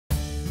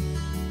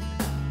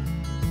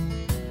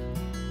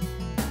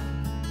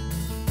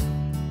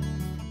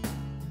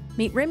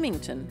Meet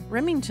Remington.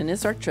 Remington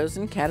is our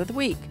chosen cat of the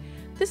week.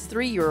 This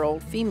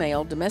 3-year-old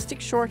female domestic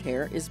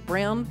shorthair is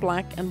brown,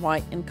 black, and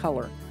white in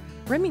color.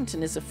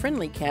 Remington is a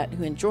friendly cat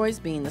who enjoys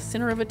being the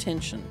center of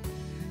attention.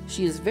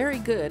 She is very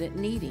good at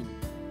kneading,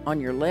 on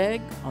your leg,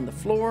 on the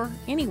floor,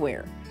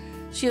 anywhere.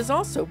 She is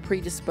also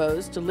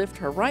predisposed to lift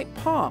her right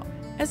paw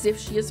as if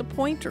she is a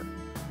pointer.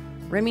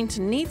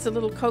 Remington needs a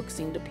little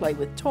coaxing to play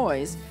with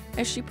toys,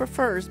 as she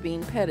prefers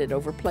being petted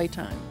over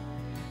playtime.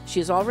 She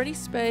is already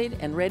spayed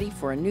and ready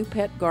for a new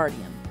pet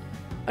guardian.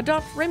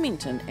 Adopt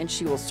Remington and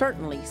she will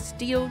certainly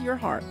steal your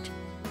heart.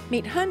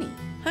 Meet Honey.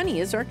 Honey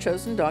is our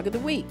chosen dog of the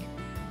week.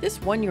 This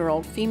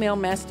 1-year-old female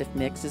Mastiff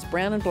mix is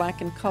brown and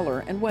black in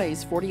color and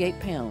weighs 48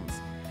 pounds.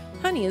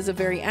 Honey is a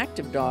very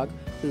active dog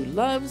who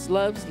loves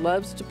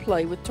to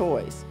play with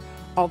toys.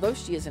 Although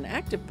she is an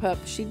active pup,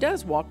 she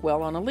does walk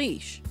well on a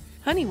leash.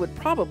 Honey would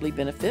probably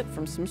benefit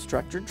from some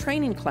structured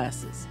training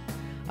classes.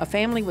 A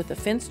family with a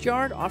fenced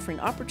yard offering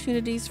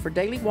opportunities for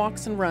daily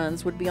walks and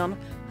runs would be on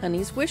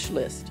Honey's wish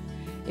list.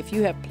 If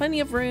you have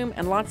plenty of room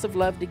and lots of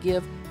love to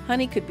give,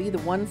 Honey could be the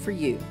one for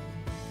you.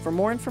 For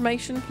more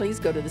information, please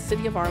go to the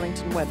City of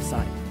Arlington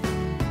website.